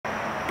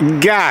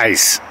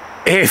Guys,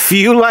 if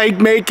you like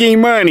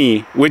making money,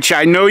 which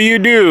I know you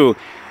do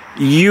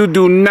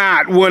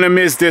not want to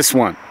miss this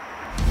one.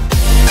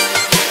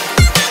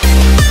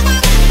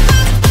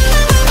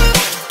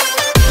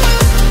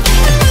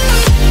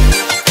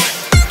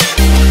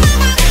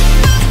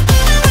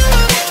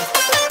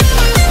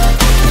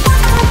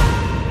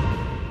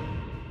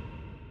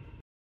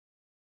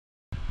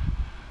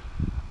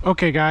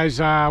 Okay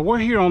guys, we're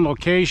here on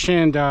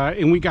location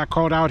and we got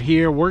called out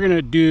here. We're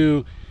gonna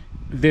do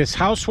this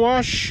house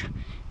wash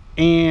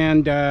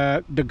and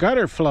the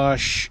gutter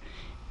flush,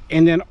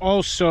 and then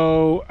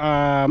also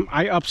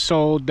I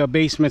upsold the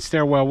basement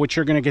stairwell, which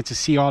you're gonna get to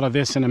see all of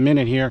this in a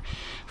minute here,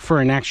 for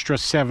an extra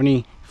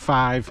 $75.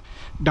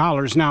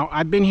 Now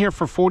I've been here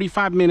for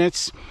 45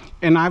 minutes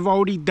and I've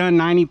already done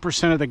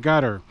 90% of the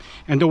gutter,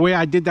 and the way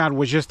I did that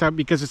was just that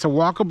because it's a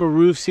walkable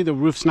roof. See, the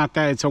roof's not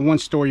that, it's a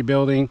one-story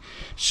building,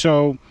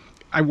 so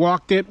I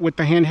walked it with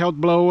the handheld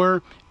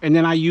blower, and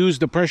then I used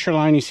the pressure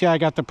line. You see I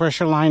got the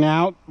pressure line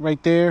out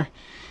right there,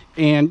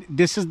 and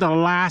this is the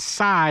last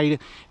side,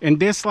 and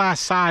this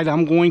last side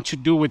I'm going to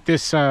do with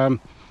this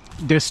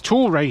this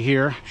tool right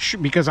here,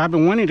 because I've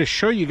been wanting to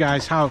show you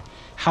guys how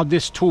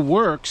this tool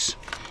works.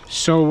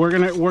 So we're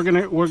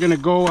gonna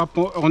go up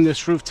on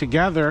this roof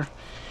together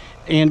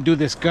and do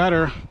this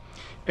gutter,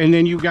 and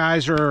then you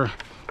guys are,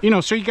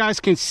 so you guys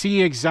can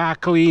see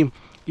exactly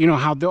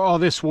how all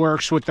this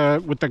works with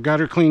the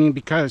gutter cleaning,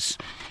 because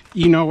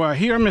here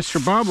at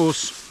Mr.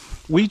 Bubbles,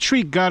 we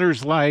treat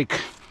gutters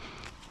like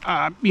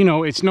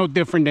it's no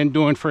different than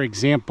doing, for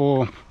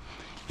example,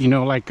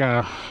 like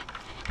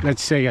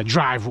let's say a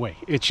driveway.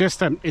 It's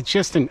just an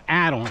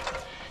add-on.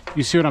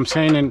 You see what I'm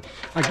saying? And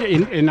I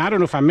don't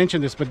know if I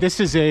mentioned this, but this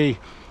is a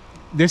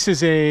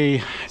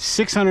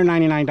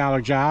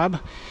 $699 job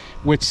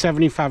with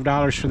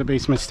 $75 for the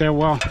basement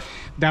stairwell.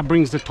 That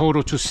brings the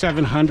total to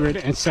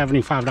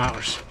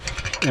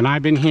 $775. And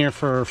I've been here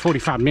for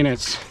 45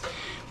 minutes,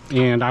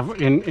 and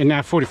in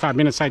that 45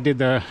 minutes I did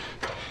the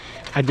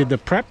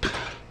prep,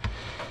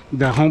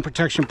 the home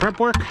protection prep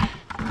work,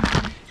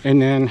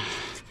 and then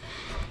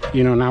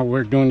now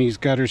we're doing these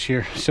gutters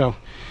here. So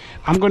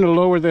I'm going to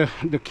lower the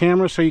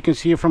camera so you can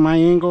see it from my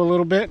angle a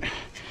little bit.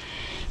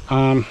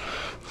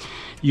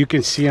 You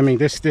can see, I mean,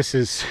 this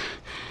is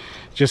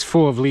just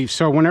full of leaves.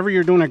 So whenever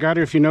you're doing a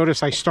gutter, if you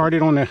notice, I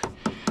started on the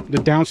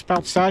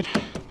downspout side,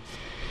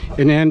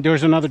 and then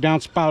there's another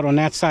downspout on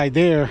that side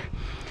there.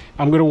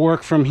 I'm going to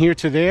work from here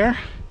to there.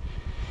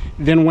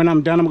 Then when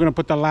I'm done, I'm going to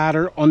put the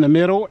ladder on the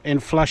middle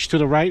and flush to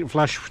the right,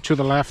 flush to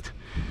the left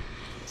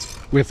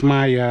with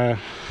my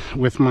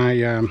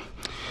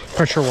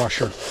pressure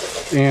washer.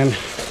 And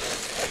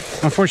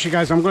unfortunately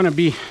guys, I'm going to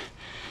be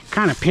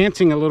kind of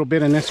panting a little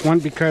bit in this one,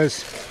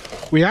 because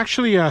we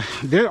actually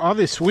all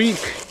this week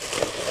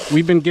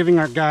we've been giving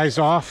our guys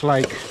off,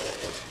 like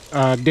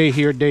day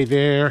here, day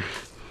there,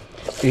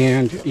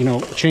 and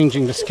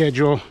changing the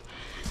schedule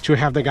to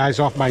have the guys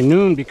off by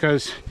noon,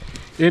 because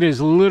it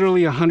is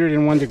literally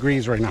 101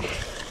 degrees right now.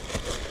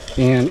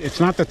 And it's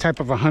not the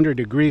type of 100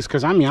 degrees,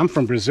 because I mean, I'm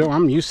from Brazil,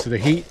 I'm used to the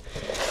heat,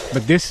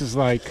 but this is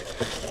like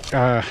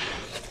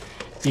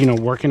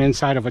working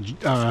inside of an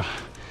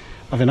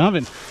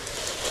oven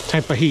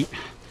type of heat.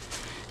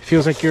 It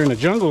feels like you're in the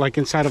jungle, like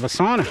inside of a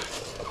sauna.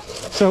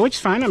 So it's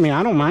fine. I mean,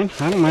 I don't mind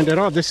at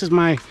all. This is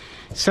my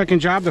second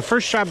job. The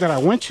first job that I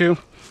went to,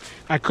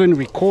 I couldn't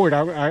record.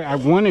 I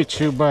wanted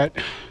to, but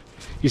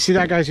you see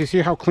that, guys? You see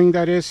how clean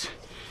that is?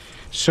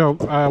 So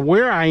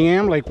where I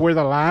am, like where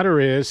the ladder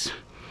is,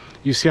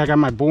 you see I got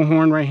my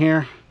bullhorn right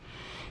here,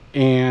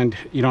 and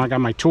I got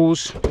my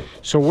tools.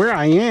 So where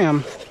I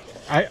am,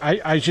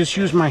 I just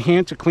use my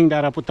hand to clean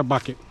that up with the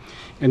bucket.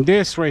 And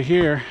this right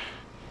here,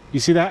 you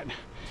see that?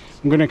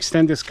 I'm going to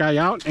extend this guy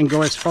out and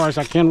go as far as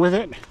I can with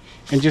it,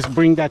 and just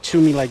bring that to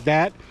me like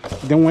that.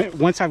 Then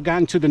once I've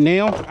gotten to the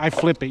nail, I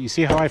flip it. You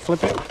see how I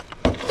flip it?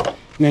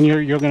 And then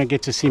you're going to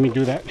get to see me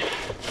do that.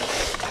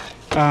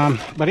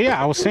 But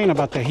yeah, I was saying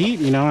about the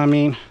heat, I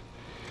mean,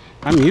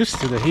 I'm used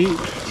to the heat,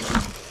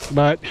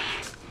 but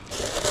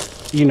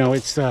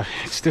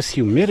it's this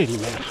humidity,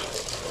 man.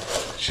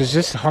 It's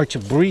just hard to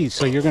breathe.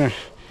 So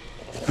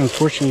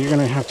unfortunately, you're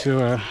gonna have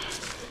to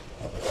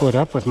put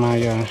up with my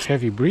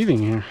heavy breathing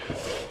here.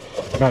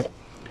 But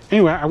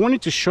anyway, I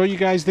wanted to show you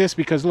guys this,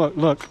 because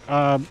look,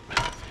 I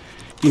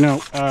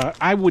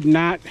would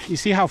not, you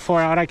see how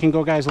far out I can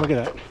go, guys? Look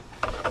at that.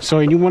 So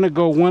you want to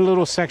go one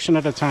little section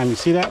at a time. You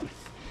see that?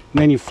 And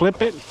then you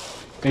flip it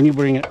and you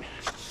bring it.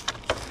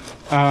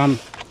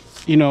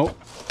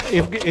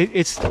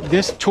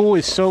 This tool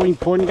is so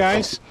important,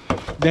 guys,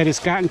 that it's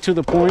gotten to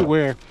the point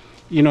where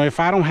if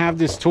I don't have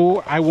this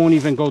tool, I won't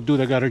even go do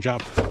the gutter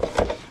job.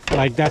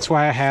 Like, that's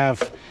why I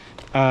have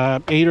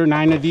 8 or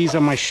 9 of these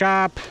on my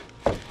shop,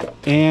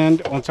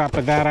 and on top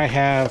of that I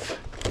have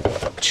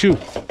 2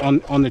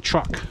 on the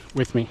truck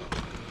with me,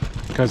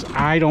 because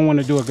I don't want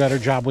to do a gutter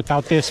job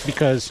without this.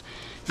 Because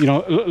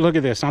look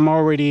at this, I'm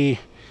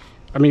already,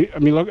 I mean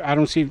look, I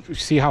don't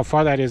see how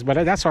far that is,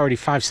 but that's already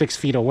 5-6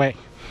 feet away,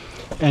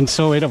 and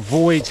so it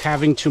avoids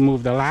having to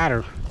move the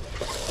ladder.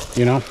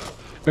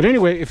 But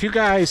anyway, if you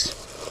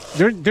guys,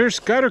 there's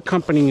gutter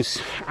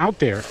companies out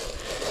there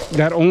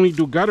that only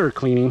do gutter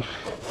cleaning,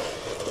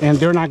 and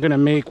they're not going to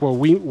make what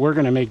we're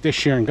going to make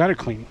this year in gutter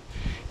cleaning.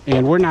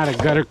 And we're not a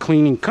gutter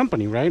cleaning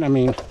company, right? I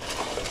mean,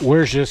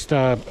 we're just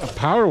a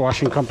power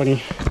washing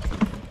company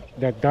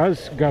that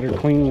does gutter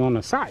cleaning on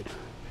the side.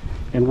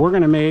 And we're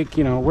going to make,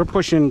 you know, we're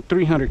pushing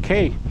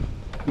 300K.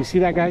 You see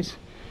that, guys?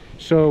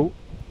 So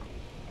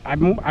I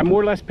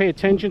more or less pay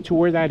attention to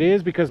where that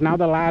is, because now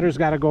the ladder's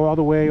got to go all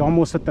the way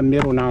almost at the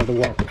middle now of the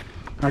wall.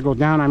 I go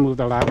down, I move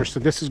the ladder. So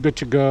this is good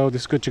to go.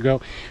 This is good to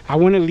go. I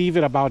want to leave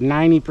it about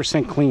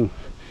 90% clean,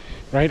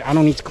 right? I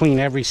don't need to clean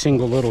every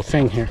single little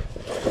thing here,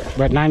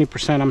 but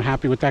 90% I'm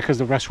happy with that, because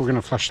the rest we're going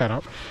to flush that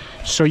out.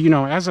 So, you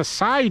know, as a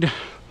side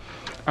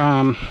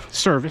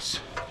service,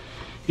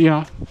 you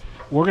know,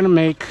 we're going to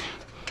make,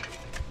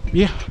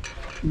 yeah,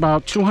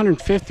 about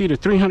 250 to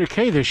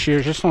 300K this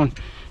year just on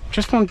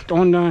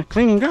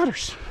cleaning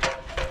gutters,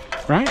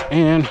 right?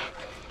 And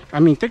I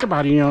mean, think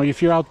about it. You know,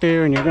 if you're out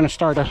there and you're going to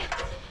start a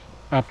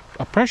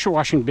pressure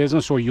washing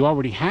business, or you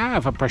already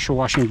have a pressure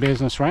washing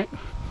business, right?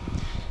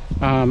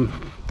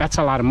 That's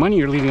a lot of money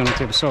you're leaving on the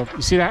table. So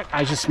you see that?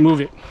 I just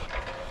move it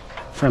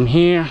from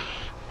here,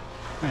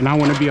 and I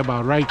want to be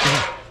about right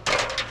there.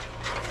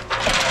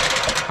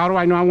 How do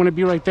I know I want to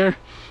be right there?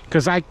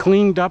 Because I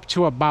cleaned up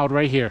to about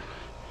right here.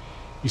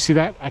 You see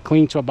that? I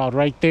cleaned to about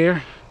right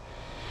there.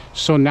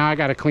 So now I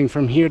got to clean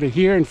from here to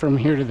here and from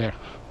here to there.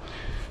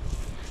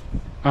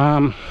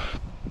 But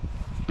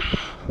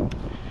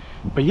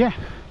yeah,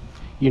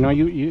 you know,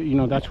 you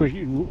know, that's where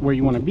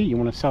you want to be. You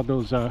want to sell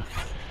those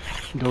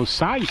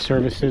side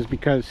services,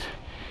 because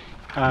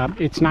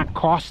it's not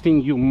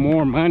costing you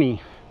more money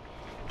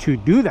to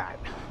do that,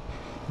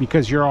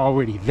 because you're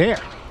already there.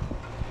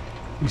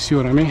 You see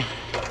what I mean?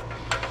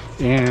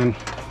 And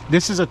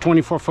this is a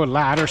 24-foot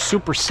ladder,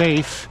 super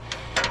safe.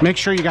 Make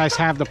sure you guys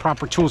have the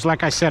proper tools.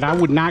 Like I said, I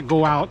would not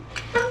go out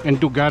and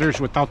do gutters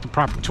without the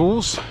proper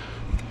tools,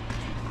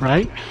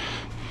 right?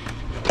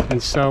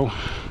 And so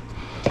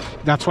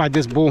that's why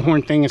this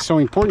bullhorn thing is so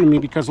important to me,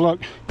 because look,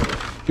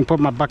 I can put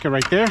my bucket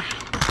right there,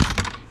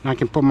 and I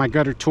can put my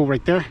gutter tool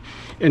right there.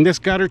 And this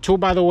gutter tool,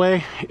 by the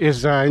way,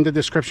 is in the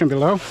description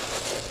below.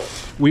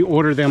 We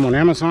order them on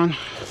Amazon.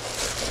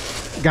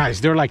 Guys,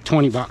 they're like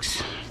 20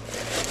 bucks,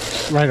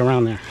 right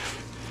around there.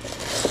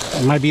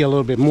 It might be a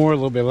little bit more, a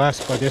little bit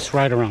less, but it's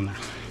right around there.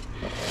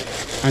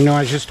 I know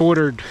I just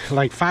ordered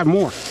like 5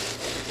 more,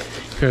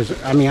 because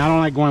I mean, I don't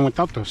like going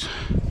without those,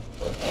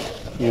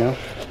 you know.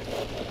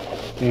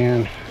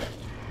 And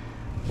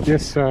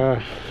this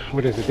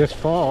what is it, this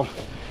fall,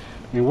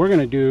 I mean, we're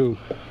gonna do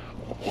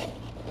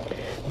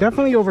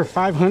definitely over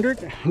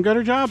 500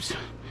 gutter jobs,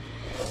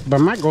 but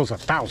my goal's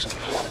 1,000.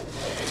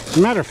 As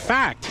a matter of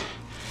fact,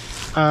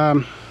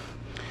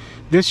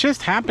 this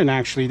just happened,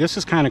 actually. This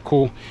is kind of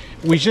cool.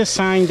 We just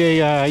signed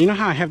a you know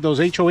how I have those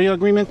HOA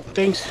agreement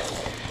things?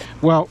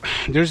 Well,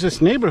 there's this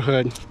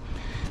neighborhood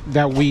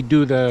that we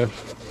do the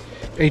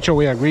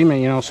HOA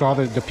agreement, you know, so all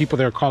the people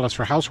there call us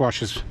for house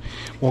washes.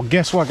 Well,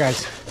 guess what,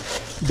 guys?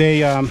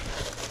 They the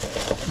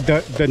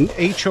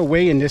HOA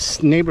in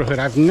this neighborhood,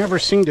 I've never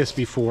seen this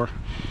before,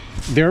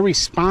 they're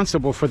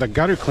responsible for the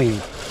gutter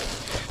cleaning.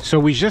 So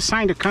we just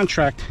signed a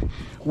contract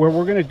where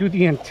we're going to do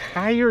the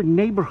entire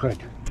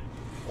neighborhood,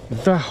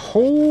 the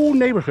whole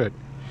neighborhood.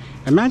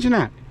 Imagine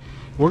that.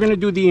 We're going to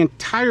do the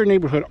entire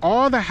neighborhood,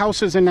 all the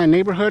houses in that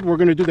neighborhood. We're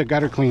going to do the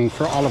gutter cleaning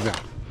for all of them,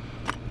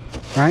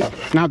 right?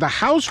 Now the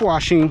house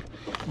washing,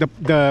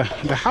 the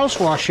house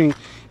washing,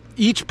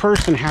 each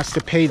person has to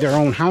pay their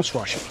own house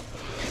washing,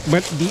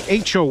 but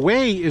the HOA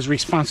is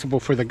responsible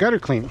for the gutter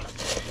cleaning.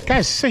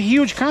 Guys, it's a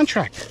huge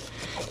contract,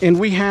 and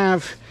we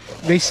have,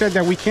 they said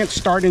that we can't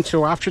start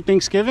until after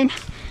Thanksgiving,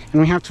 and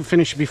we have to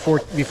finish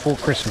before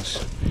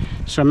Christmas.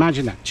 So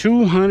imagine that,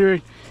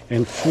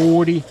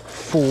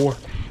 244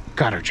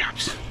 gutter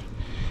jobs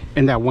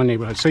in that one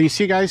neighborhood. So you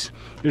see, guys,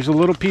 there's a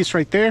little piece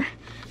right there.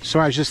 So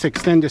I just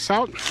extend this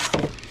out.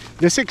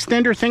 This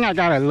extender thing I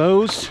got at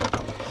Lowe's,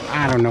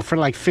 I don't know, for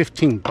like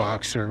 15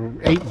 bucks or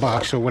 8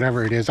 bucks or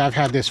whatever it is. I've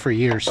had this for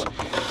years.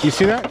 You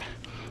see that?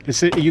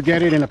 You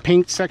get it in a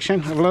paint section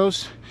of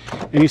Lowe's,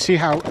 and you see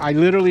how I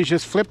literally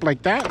just flip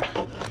like that,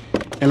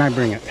 and I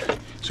bring it.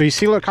 So you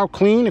see, look how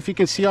clean, if you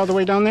can see all the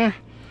way down there,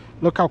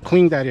 look how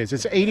clean that is.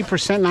 It's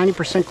 80%,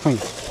 90% clean.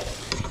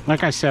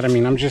 Like I said, I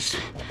mean, I'm just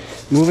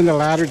moving the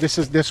ladder.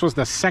 This was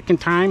the second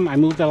time I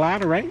moved the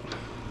ladder, right?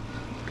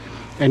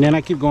 And then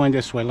I keep going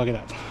this way. Look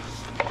at that.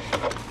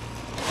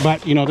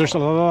 But you know, there's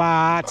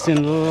lots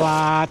and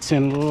lots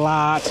and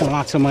lots and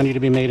lots of money to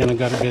be made in the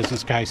gutter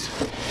business, guys.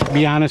 To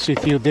be honest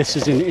with you, this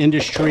is an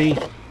industry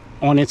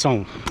on its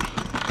own,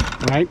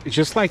 right? It's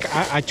just like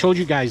I told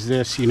you guys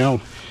this, you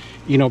know,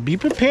 be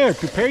prepared,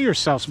 prepare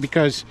yourselves,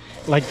 because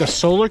like the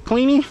solar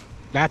cleaning,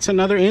 that's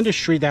another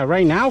industry that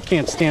right now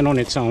can't stand on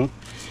its own,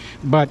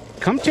 but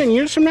come 10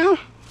 years from now,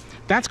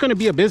 that's going to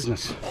be a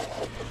business.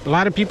 A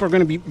lot of people are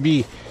going to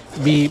be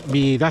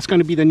that's going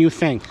to be the new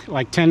thing.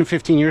 Like 10 to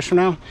 15 years from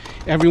now,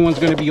 everyone's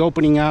going to be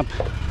opening up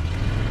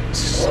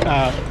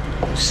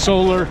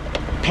solar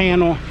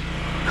panel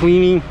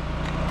cleaning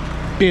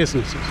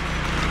businesses.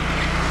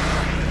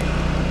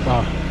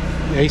 Wow,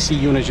 the AC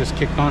unit just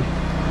kicked on,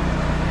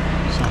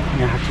 so I'm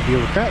gonna have to deal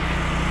with that.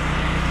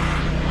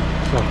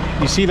 So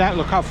you see that?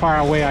 Look how far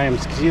away I am.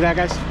 See that,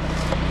 guys?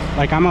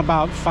 Like I'm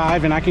about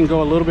 5 and I can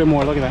go a little bit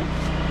more. Look at that.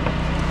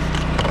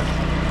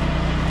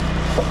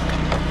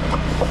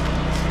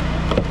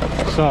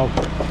 So,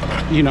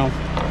 you know,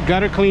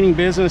 gutter cleaning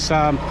business,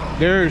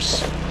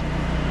 there's,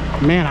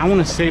 man, I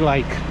want to say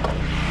like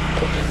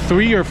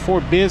 3 or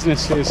 4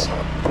 businesses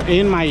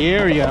in my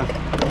area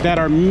that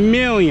are $1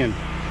 million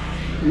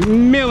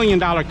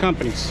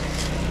companies,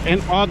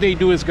 and all they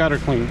do is gutter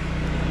cleaning.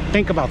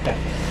 Think about that.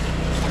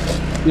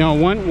 You know,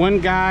 one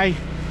guy,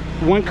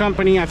 one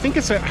company, I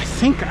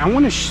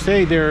want to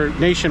say they're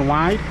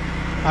nationwide.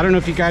 I don't know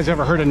if you guys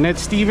ever heard of Ned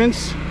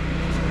Stevens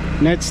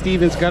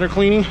gutter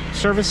cleaning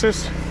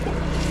services.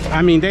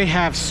 I mean, they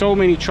have so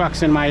many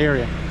trucks in my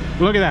area.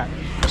 Look at that.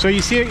 So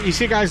you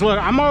see guys, look,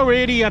 I'm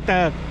already at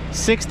the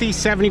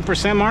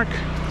 60-70% mark,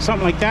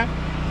 something like that.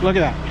 Look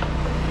at that.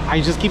 I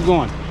just keep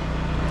going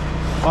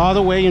all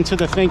the way until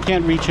the thing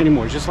can't reach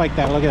anymore, just like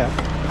that. Look at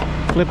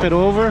that. Flip it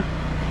over,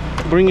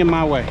 bring it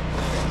my way.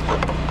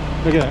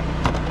 Look at that.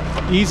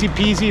 Easy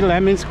peasy,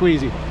 lemon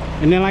squeezy.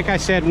 And then, like I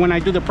said, when I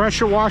do the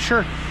pressure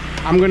washer,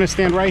 I'm gonna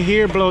stand right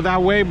here, blow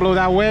that way,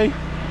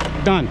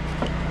 done.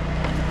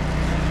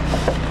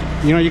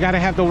 You know, you got to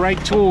have the right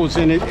tools,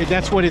 and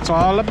that's what it's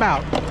all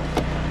about.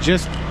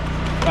 Just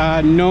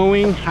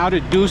knowing how to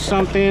do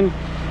something,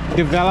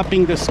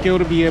 developing the skill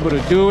to be able to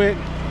do it,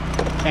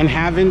 and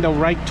having the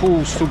right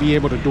tools to be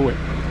able to do it,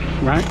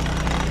 right?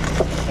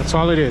 That's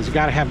all it is. You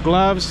got to have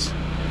gloves,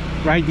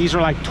 right? These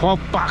are like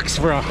 $12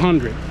 for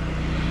 100,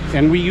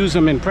 and we use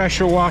them in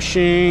pressure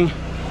washing.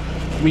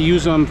 We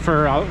use them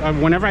for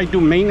whenever I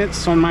do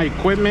maintenance on my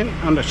equipment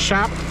on the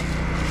shop.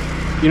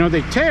 You know,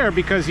 they tear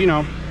because, you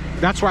know,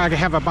 that's why I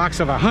have a box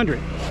of 100,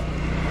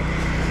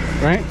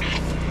 right?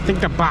 I think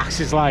the box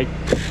is like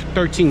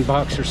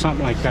 $13 or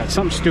something like that,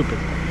 something stupid,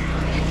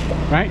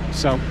 right?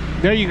 So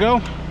there you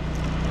go.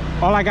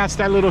 All I got's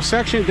that little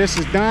section. This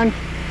is done.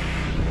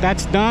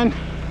 That's done.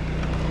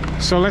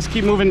 So let's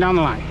keep moving down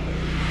the line.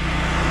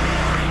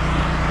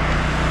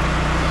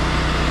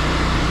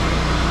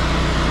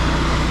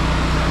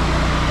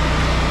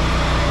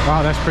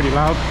 Wow, that's pretty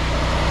loud.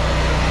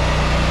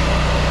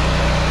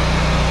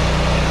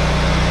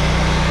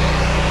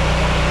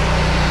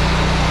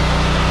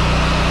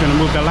 Gonna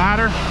move the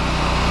ladder.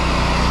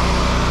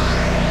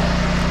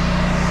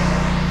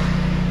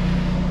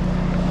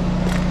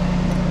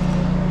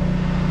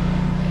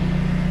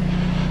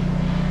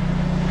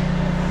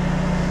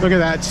 Look at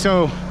that.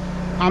 So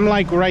I'm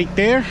like right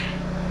there,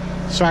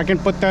 so I can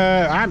put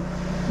I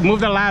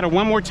move the ladder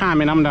one more time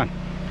and I'm done.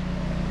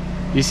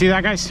 You see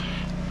that, guys?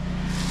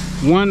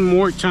 One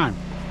more time.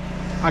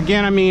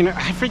 Again, I mean,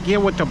 I forget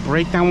what the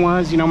breakdown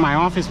was. You know, my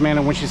office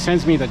manager, when she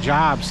sends me the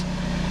jobs,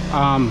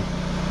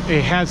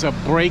 it has a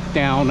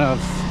breakdown of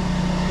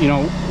you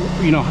know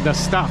the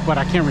stuff, but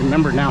I can't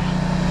remember now.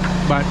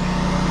 But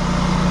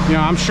you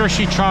know, I'm sure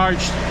she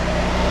charged,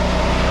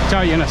 I'll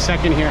tell you in a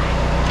second here.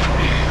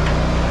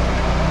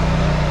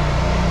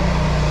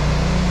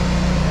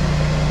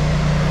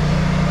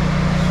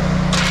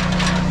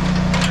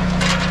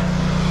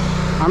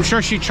 I'm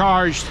sure she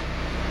charged,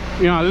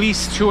 you know, at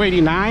least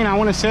 $289, I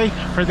want to say,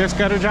 for this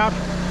gutter job.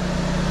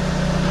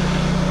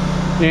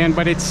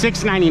 But it's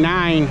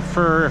 $699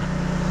 for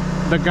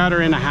the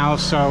gutter in the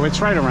house, so it's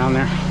right around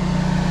there.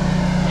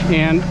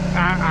 And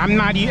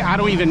I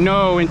don't even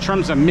know in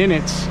terms of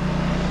minutes,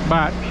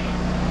 but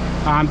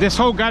this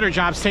whole gutter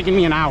job's taking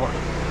me an hour,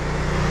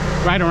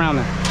 right around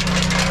there.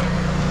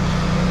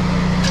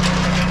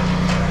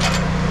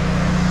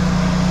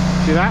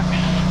 See that?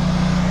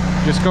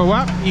 Just go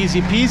up, easy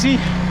peasy.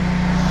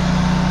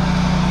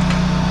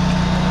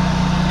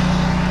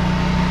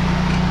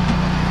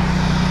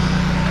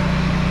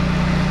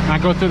 I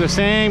go through the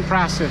same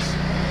process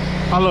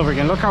all over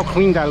again. Look how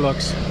clean that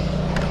looks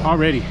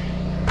already.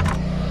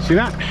 See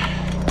that?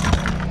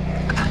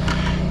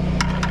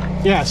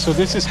 Yeah, so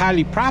this is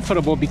highly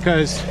profitable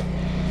because,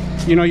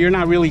 you know, you're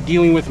not really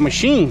dealing with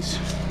machines.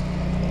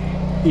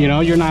 You know,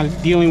 you're not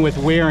dealing with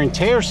wear and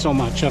tear so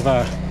much of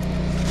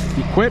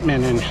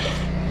equipment and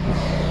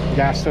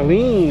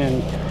gasoline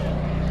and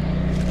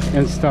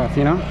stuff,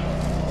 you know.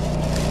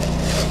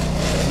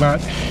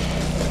 But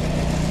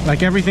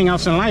like everything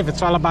else in life,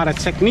 it's all about a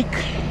technique.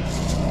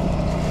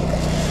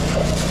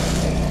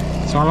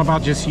 It's all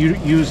about just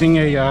using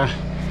a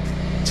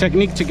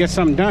technique to get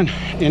something done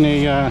in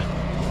a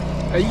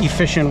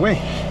efficient way.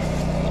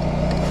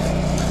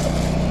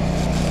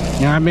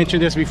 You know, I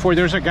mentioned this before.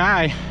 There's a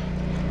guy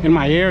in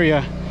my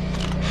area,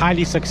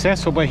 highly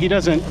successful, but he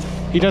doesn't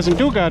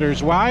do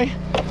gutters. Why?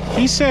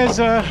 He says,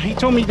 he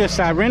told me this,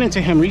 I ran into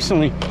him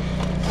recently.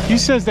 He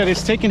says that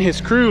it's taken his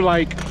crew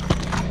like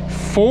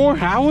 4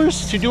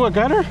 hours to do a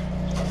gutter.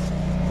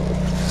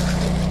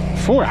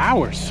 4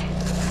 hours.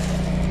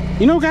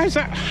 You know, guys,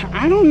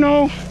 I don't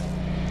know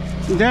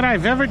that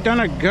I've ever done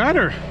a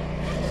gutter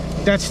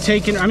that's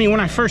taken, I mean, when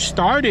I first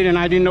started and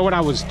I didn't know what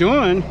I was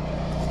doing,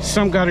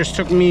 Some gutters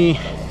took me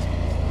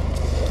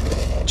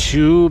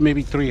 2,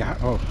 maybe 3 hours.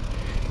 Oh,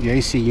 the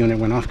AC unit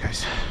went off,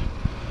 guys.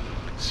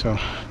 So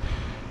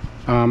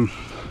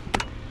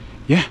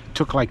yeah, it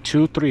took like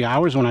 2-3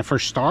 hours when I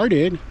first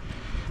started,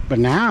 but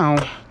now,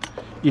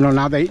 you know,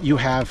 now that you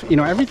have, you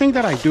know, everything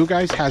that I do,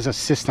 guys, has a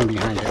system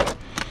behind it.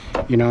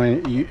 You know,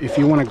 and if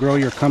you want to grow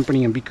your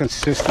company and be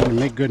consistent and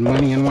make good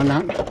money and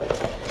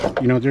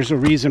whatnot, you know, there's a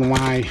reason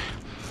why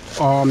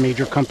all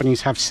major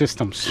companies have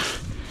systems.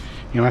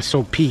 You know,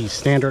 SOPs,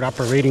 standard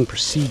operating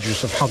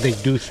procedures of how they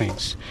do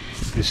things.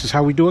 This is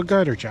how we do a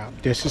gutter job.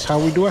 This is how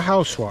we do a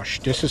house wash.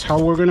 This is how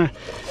we're gonna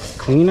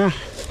clean a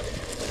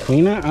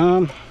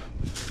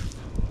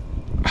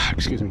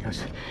excuse me,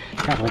 guys.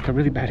 Got like a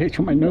really bad itch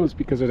on my nose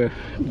because of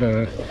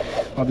the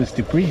all this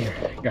debris here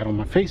got on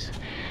my face.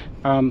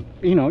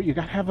 You know, you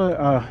gotta have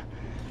a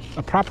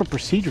proper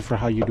procedure for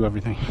how you do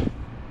everything.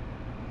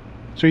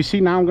 So you see,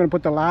 now I'm gonna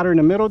put the ladder in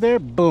the middle there.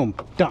 Boom,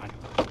 done.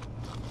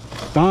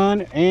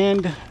 Done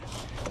and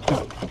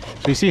done.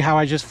 So you see how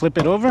I just flip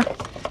it over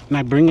and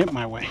I bring it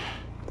my way.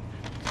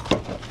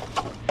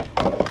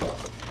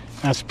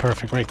 That's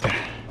perfect right there.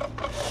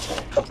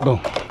 Boom.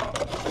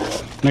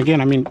 And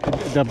again, I mean,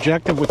 the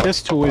objective with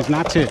this tool is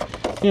not to,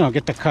 you know,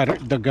 get the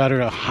gutter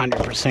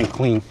 100%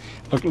 clean.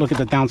 Look at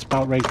the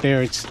downspout right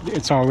there.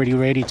 It's already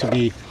ready to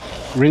be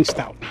rinsed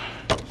out.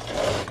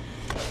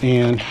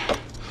 And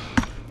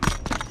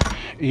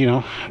you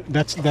know,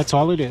 that's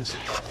all it is.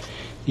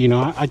 You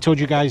know, I told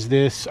you guys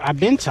this. I've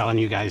been telling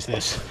you guys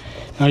this.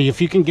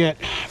 If you can get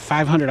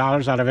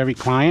 $500 out of every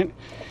client,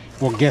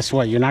 well, guess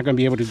what? You're not going to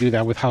be able to do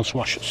that with house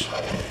washes.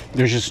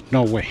 There's just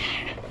no way.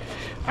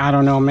 I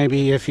don't know,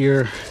 maybe if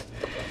you're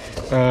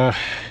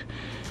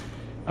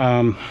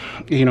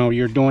you know,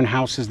 you're doing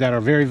houses that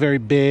are very, very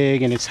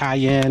big and it's high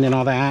end and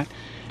all that,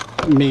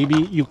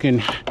 maybe you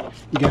can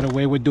get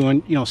away with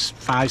doing, you know,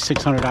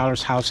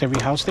 $500-600 house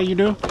every house that you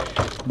do.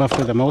 But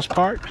for the most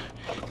part,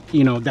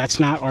 you know, that's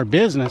not our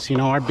business. You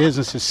know, our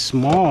business is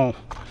small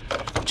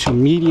to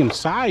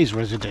medium-sized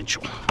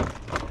residential,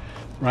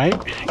 right?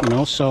 You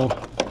know, so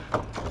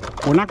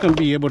we're not going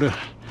to be able to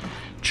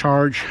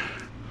charge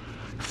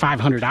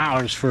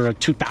 $500 for a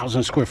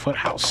 2,000 square foot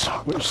house.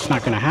 It's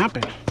not going to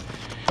happen.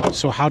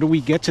 So how do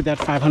we get to that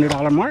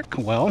 $500 mark?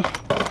 Well,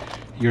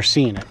 you're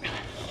seeing it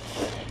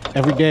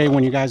every day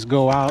when you guys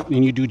go out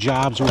and you do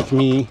jobs with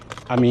me.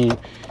 I mean,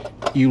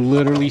 you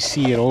literally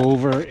see it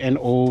over and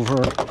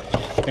over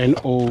and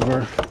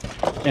over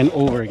and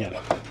over again.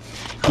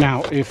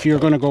 Now, if you're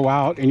going to go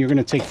out and you're going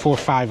to take 4 or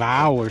 5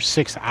 hours,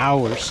 6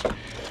 hours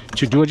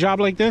to do a job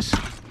like this,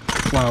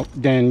 well,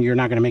 then you're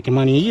not going to make any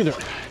money either.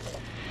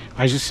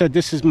 I just said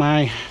this is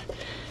my,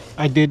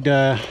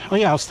 oh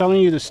yeah, I was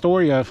telling you the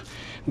story of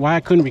why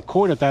I couldn't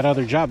record at that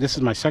other job. This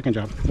is my second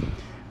job.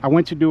 I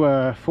went to do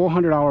a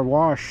 $400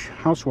 wash,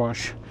 house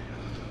wash.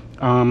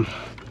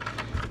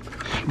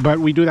 But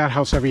we do that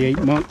house every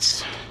 8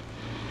 months.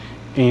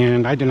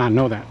 And I did not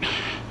know that.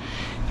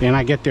 And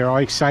I get there all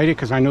excited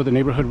because I know the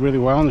neighborhood really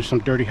well and there's some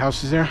dirty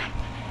houses there.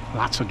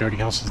 Lots of dirty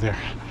houses there.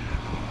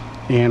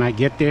 And I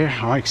get there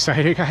all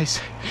excited, guys.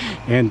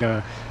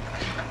 And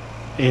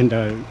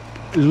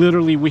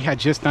literally we had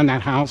just done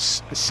that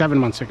house 7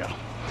 months ago.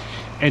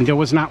 And there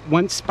was not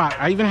one spot.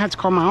 I even had to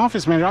call my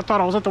office manager. I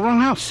thought I was at the wrong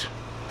house.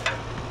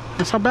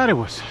 That's how bad it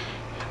was.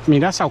 I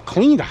mean, that's how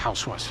clean the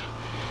house was.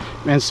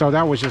 And so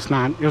that was just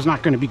not, it was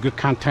not going to be good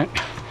content.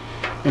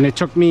 And it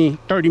took me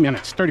 30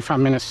 minutes, 35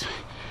 minutes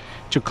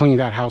to clean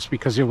that house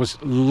because there was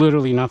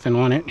literally nothing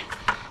on it.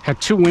 Had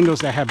 2 windows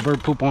that had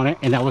bird poop on it,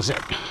 and that was it.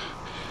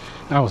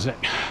 That was it.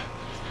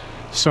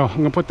 So I'm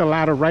gonna put the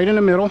ladder right in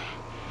the middle.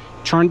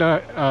 Turn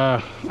the,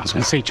 I was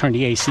gonna say turn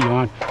the AC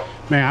on.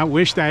 Man, I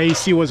wish that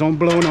AC was on,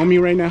 blowing on me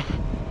right now.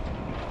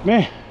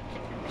 Man.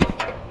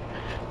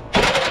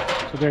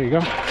 So there you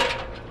go.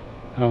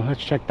 Oh,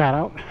 let's check that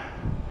out.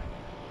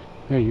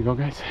 There you go,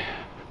 guys.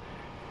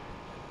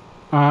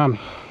 I'm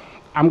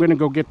gonna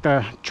go get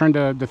turn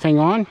the thing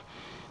on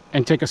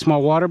and take a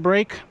small water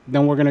break.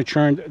 Then we're gonna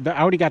turn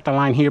I already got the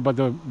line here, but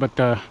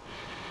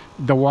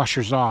the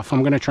washer's off.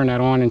 I'm gonna turn that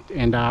on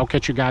and I'll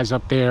catch you guys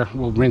up there.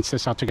 We'll rinse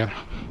this out together.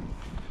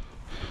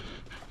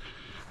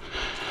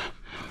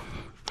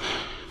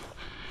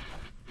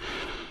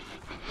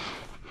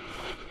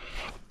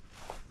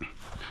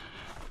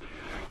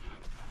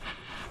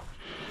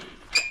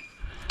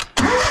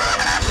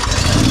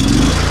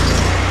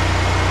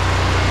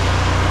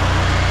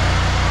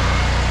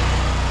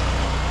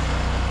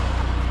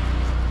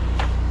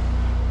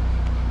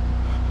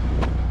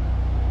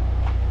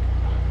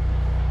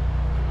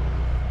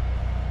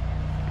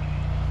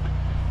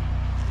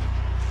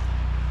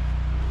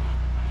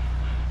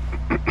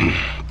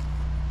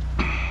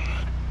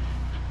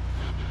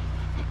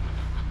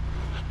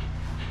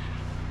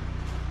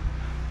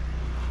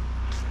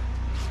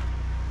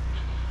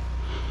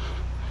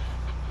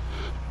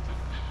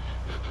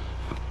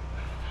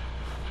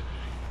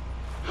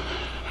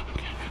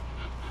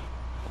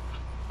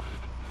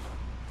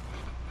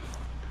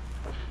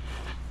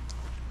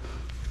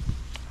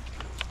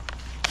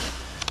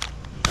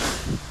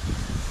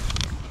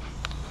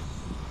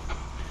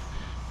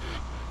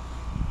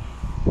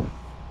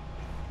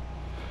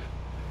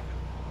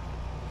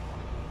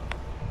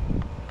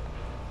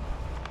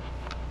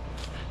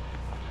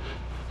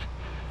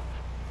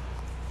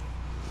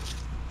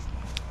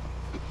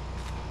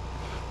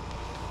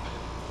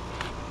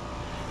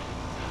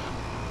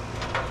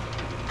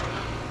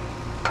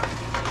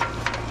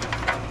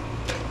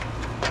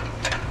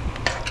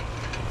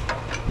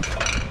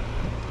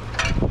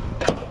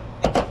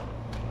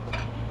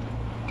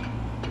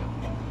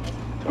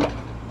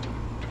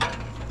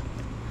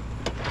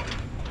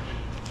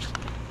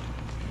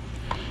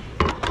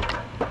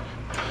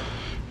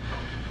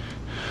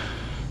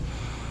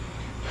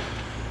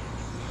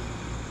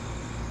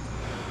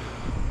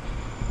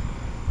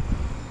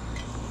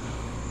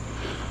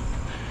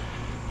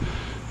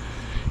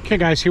 Okay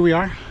guys, here we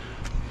are.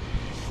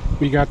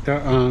 We got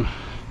the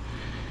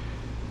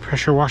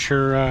pressure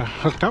washer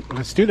hooked up.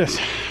 Let's do this.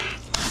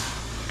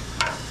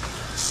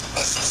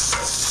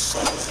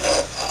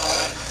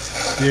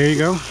 There you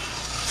go.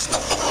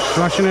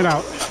 Flushing it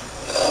out.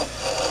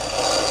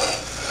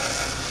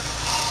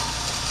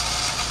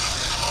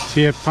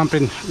 See it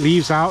pumping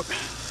leaves out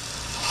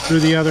through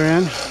the other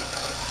end.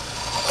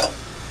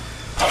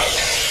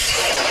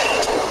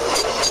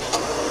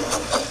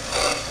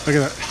 Look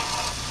at that.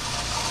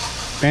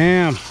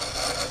 Bam.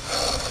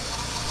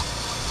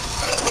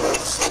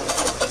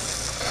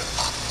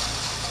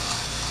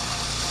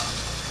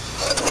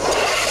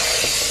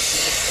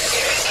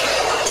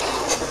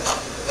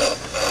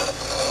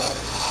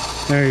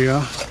 There you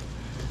go.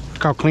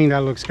 Look how clean that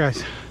looks,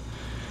 guys.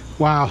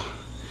 Wow.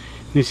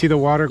 You see the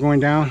water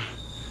going down?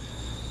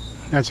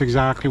 That's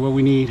exactly what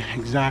we need,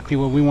 exactly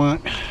what we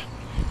want.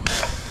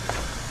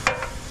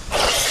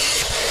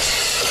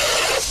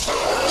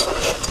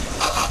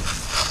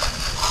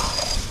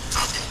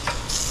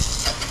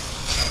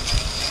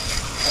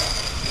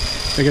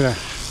 Look at that.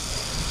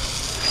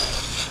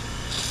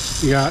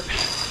 You got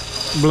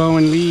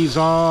blowing leaves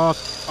all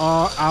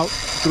out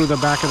through the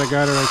back of the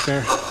gutter right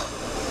there.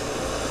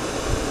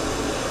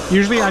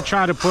 Usually I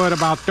try to put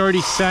about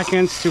 30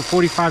 seconds to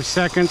 45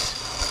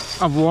 seconds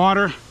of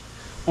water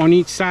on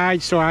each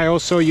side. So I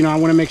also, you know, I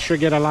want to make sure I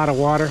get a lot of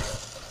water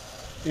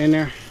in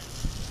there.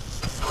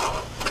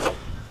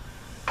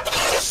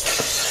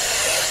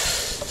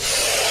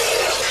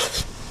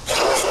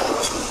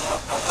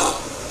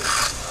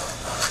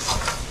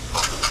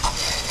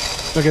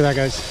 Look at that,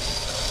 guys.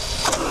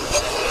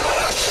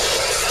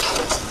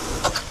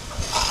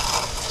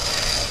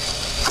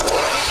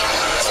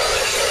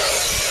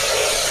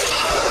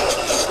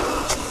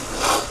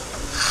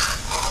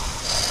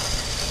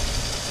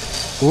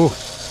 Ooh,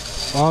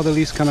 all the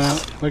leaves coming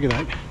out. Look at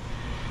that.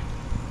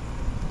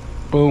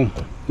 Boom.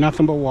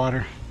 Nothing but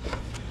water.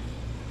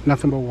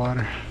 Nothing but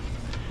water.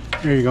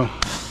 There you go.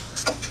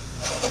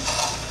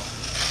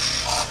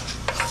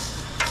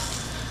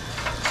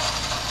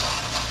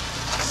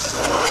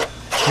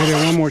 Hit it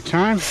one more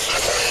time.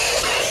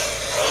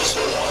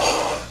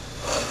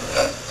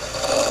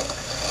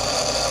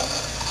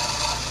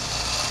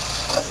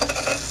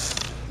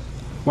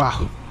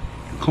 Wow.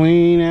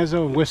 Clean as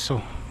a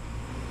whistle.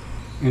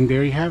 And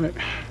there you have it.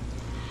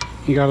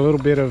 You got a little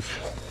bit of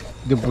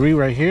debris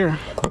right here.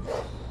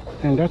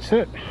 And that's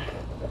it.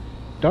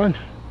 Done.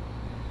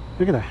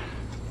 Look at that.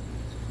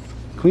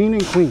 Clean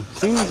and clean.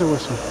 Clean as a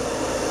whistle.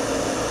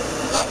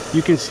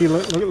 You can see,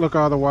 look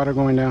all the water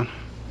going down.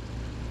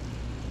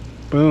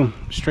 Boom.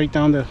 Straight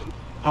down the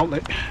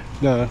outlet,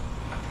 the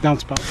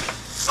downspout.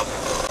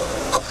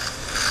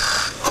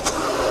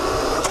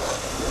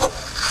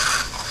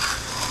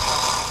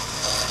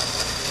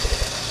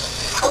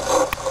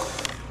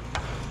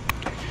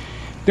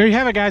 There you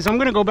have it, guys. I'm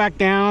gonna go back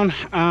down.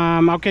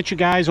 I'll get you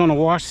guys on the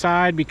wash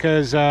side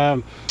because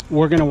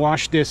we're gonna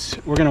wash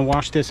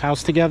this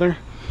house together,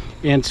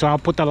 and so I'll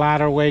put the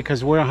ladder away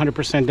because we're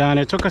 100% done.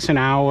 It took us an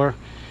hour,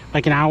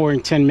 like an hour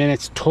and 10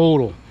 minutes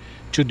total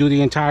to do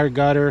the entire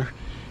gutter.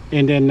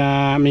 And then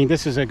I mean,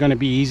 this is gonna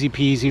be easy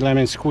peasy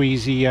lemon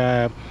squeezy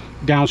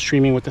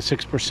downstreaming with the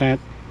 6%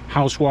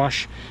 house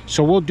wash.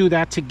 So we'll do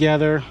that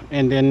together,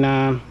 and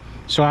then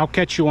so I'll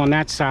catch you on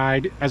that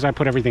side as I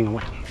put everything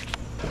away.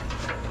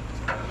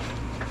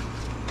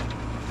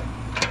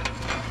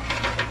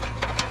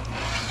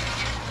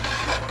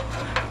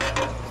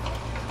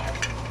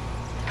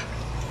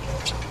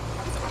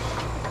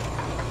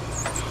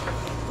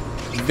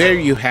 There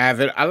you have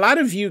it. A lot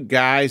of you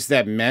guys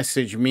that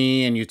message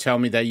me and you tell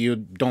me that you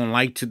don't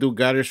like to do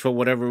gutters for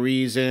whatever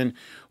reason,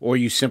 or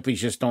you simply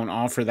just don't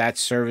offer that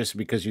service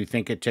because you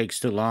think it takes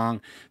too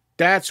long.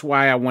 That's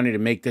why I wanted to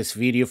make this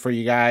video for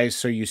you guys,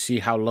 so you see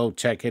how low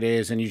tech it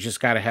is, and you just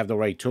got to have the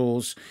right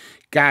tools.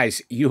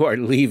 Guys, you are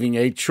leaving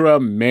a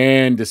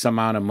tremendous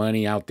amount of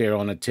money out there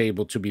on the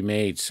table to be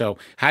made. So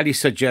highly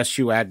suggest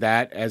you add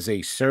that as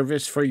a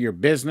service for your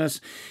business.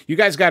 You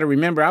guys got to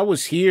remember, I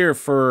was here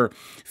for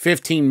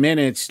 15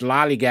 minutes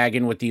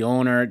lollygagging with the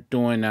owner,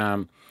 doing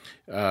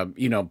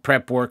you know,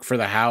 prep work for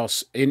the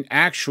house. In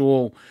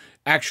actual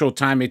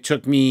time, it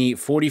took me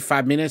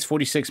 45 minutes,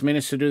 46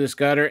 minutes to do this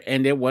gutter,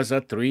 and it was a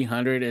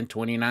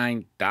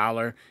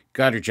 $329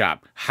 gutter job.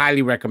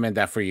 Highly recommend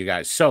that for you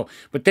guys. So,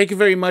 but thank you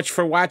very much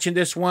for watching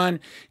this one.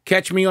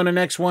 Catch me on the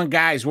next one.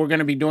 Guys, we're going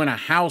to be doing a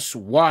house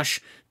wash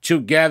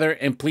together,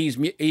 and please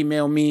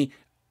email me.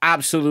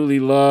 Absolutely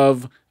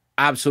love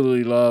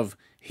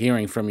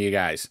hearing from you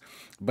guys.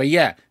 But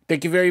yeah,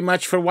 thank you very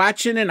much for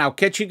watching, and I'll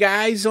catch you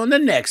guys on the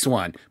next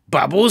one.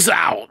 Bubbles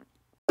out.